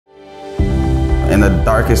In the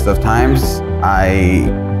darkest of times,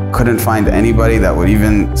 I couldn't find anybody that would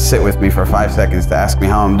even sit with me for 5 seconds to ask me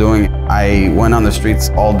how I'm doing. I went on the streets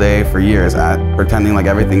all day for years pretending like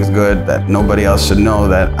everything's good, that nobody else should know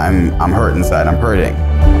that I'm hurt inside, I'm hurting.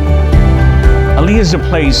 Aliya is a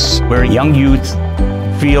place where young youth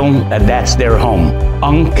feel that that's their home.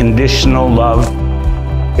 Unconditional love.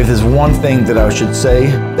 If there's one thing that I should say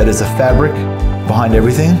that is a fabric behind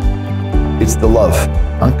everything, it's the love.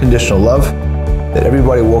 Unconditional love that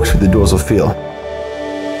everybody walks through the doors will feel.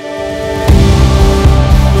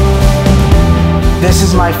 This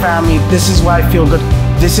is my family, this is where I feel good,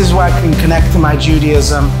 this is where I can connect to my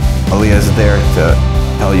Judaism. Aliya is there to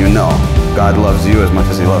tell you no. God loves you as much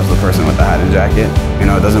as he loves the person with the hat and jacket. You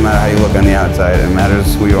know, it doesn't matter how you look on the outside, it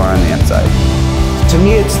matters who you are on the inside. To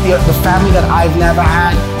me, it's the family that I've never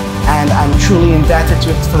had, and I'm truly indebted to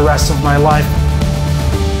it for the rest of my life.